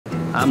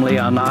I'm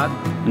Leon Knott,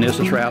 and this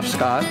is Ralph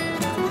Scott.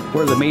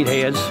 We're the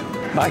meatheads.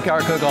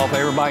 Backyard cook-off,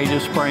 everybody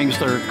just brings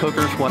their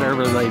cookers,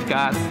 whatever they've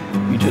got.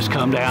 You just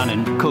come down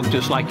and cook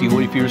just like you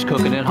would if you were just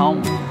cooking at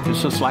home.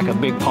 It's just like a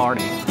big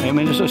party. I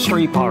mean, it's a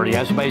street party.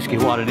 That's basically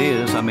what it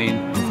is. I mean,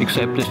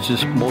 except it's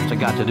just mostly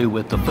got to do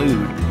with the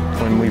food.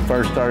 When we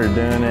first started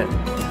doing it,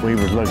 we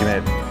was looking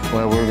at,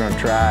 well, we're going to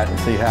try it and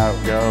see how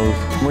it goes.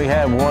 We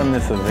have won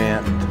this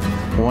event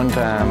one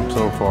time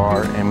so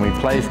far, and we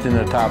placed in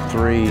the top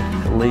 3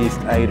 at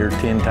least 8 or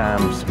 10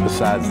 times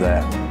besides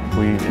that.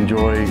 We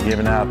enjoy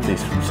giving out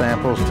these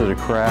samples to the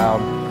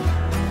crowd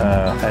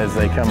as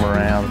they come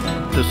around.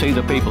 To see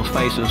the people's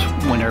faces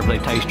whenever they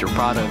taste your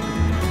product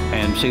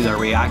and see their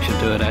reaction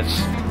to it,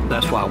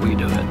 that's why we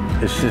do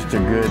it. It's just a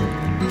good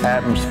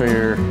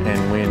atmosphere,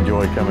 and we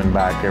enjoy coming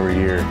back every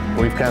year.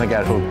 We've kind of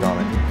got hooked on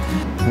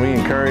it. We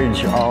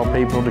encourage all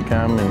people to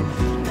come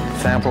and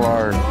sample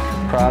our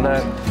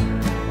product.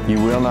 You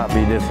will not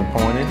be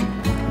disappointed.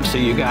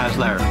 See you guys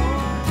there.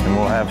 And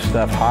we'll have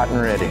stuff hot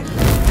and ready.